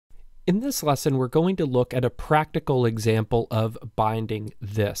In this lesson, we're going to look at a practical example of binding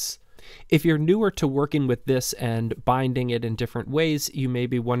this. If you're newer to working with this and binding it in different ways, you may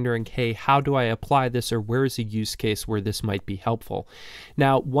be wondering, hey, how do I apply this, or where's a use case where this might be helpful?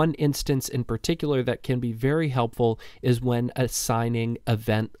 Now, one instance in particular that can be very helpful is when assigning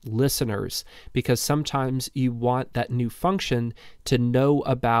event listeners, because sometimes you want that new function to know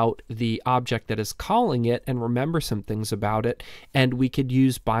about the object that is calling it and remember some things about it, and we could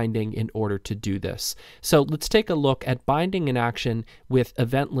use binding in order to do this. So let's take a look at binding in action with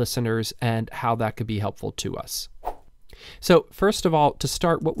event listeners and how that could be helpful to us. So first of all, to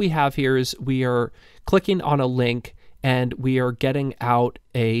start, what we have here is we are clicking on a link and we are getting out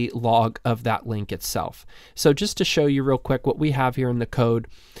a log of that link itself. So just to show you real quick what we have here in the code,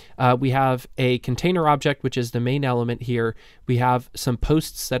 we have a container object, which is the main element here. We have some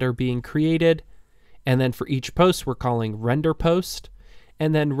posts that are being created, and then for each post we're calling render post,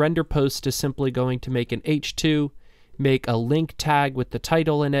 and then render post is simply going to make an h2, make a link tag with the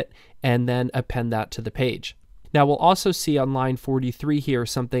title in it, and then append that to the page. Now we'll also see on line 43 here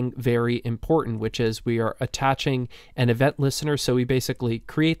something very important, which is we are attaching an event listener. So we basically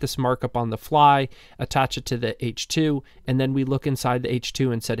create this markup on the fly, attach it to the h2, and then we look inside the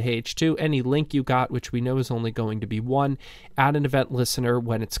h2 and said, hey h2, any link you got, which we know is only going to be one, add an event listener.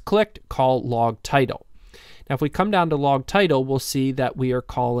 When it's clicked, call log title. Now if we come down to log title, we'll see that we are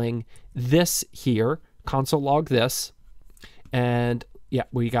calling this here, console log this, and yeah,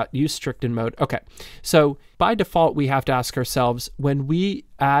 we got use strict in mode. Okay, so by default, we have to ask ourselves, when we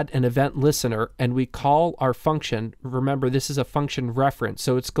add an event listener and we call our function, remember this is a function reference,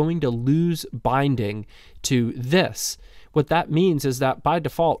 so it's going to lose binding to this. What that means is that by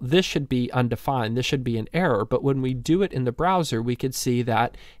default, this should be undefined. This should be an error. But when we do it in the browser, we could see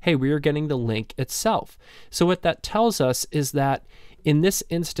that, hey, we are getting the link itself. So what that tells us is that in this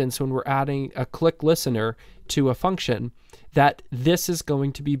instance, when we're adding a click listener to a function, that this is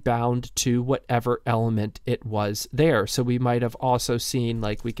going to be bound to whatever element it was there. So we might have also seen,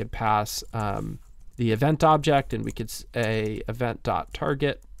 like, we could pass the event object, and we could say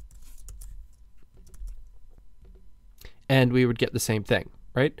event.target, and we would get the same thing,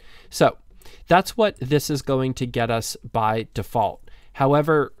 right? So that's what this is going to get us by default.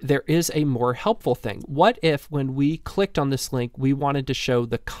 However, there is a more helpful thing. What if when we clicked on this link, we wanted to show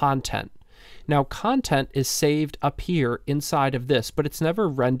the content? Now, content is saved up here inside of this, but it's never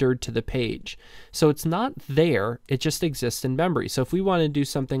rendered to the page. So it's not there, it just exists in memory. So if we want to do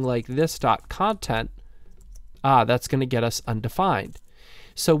something like this.content, that's going to get us undefined.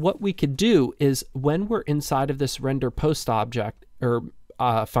 So what we could do is when we're inside of this render post object or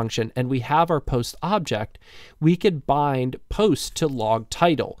function and we have our post object, we could bind post to log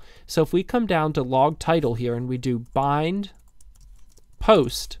title. So if we come down to log title here and we do bind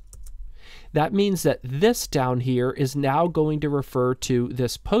post, that means that this down here is now going to refer to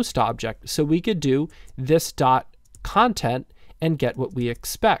this post object. So we could do this dot content and get what we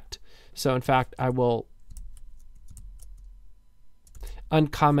expect. So in fact, I will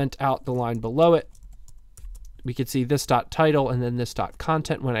uncomment out the line below it. We could see this dot title and then this dot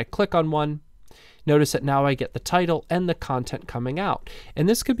content. When I click on one, notice that now I get the title and the content coming out. And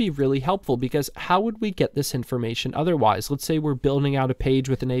this could be really helpful because how would we get this information otherwise? Let's say we're building out a page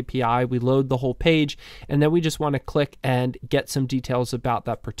with an API, we load the whole page, and then we just want to click and get some details about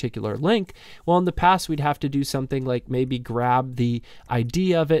that particular link. Well, in the past, we'd have to do something like maybe grab the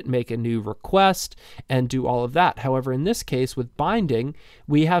ID of it, make a new request, and do all of that. However, in this case, with binding,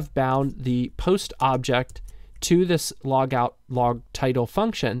 we have bound the post object to this log title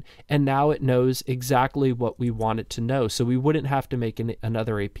function, and now it knows exactly what we want it to know. So we wouldn't have to make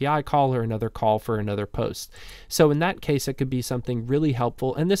another API call or another call for another post. So in that case, it could be something really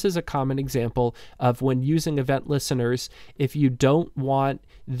helpful. And this is a common example of when using event listeners, if you don't want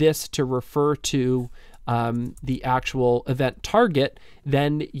this to refer to the actual event target,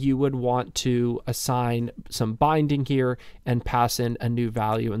 then you would want to assign some binding here and pass in a new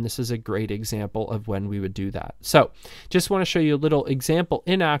value. And this is a great example of when we would do that. So just want to show you a little example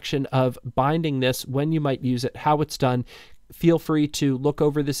in action of binding this, when you might use it, how it's done. Feel free to look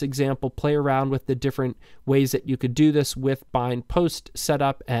over this example, play around with the different ways that you could do this with bind post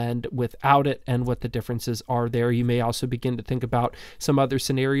setup and without it, and what the differences are there. You may also begin to think about some other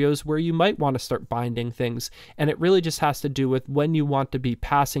scenarios where you might want to start binding things. And it really just has to do with when you want to be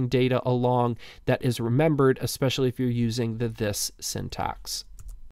passing data along that is remembered, especially if you're using the this syntax.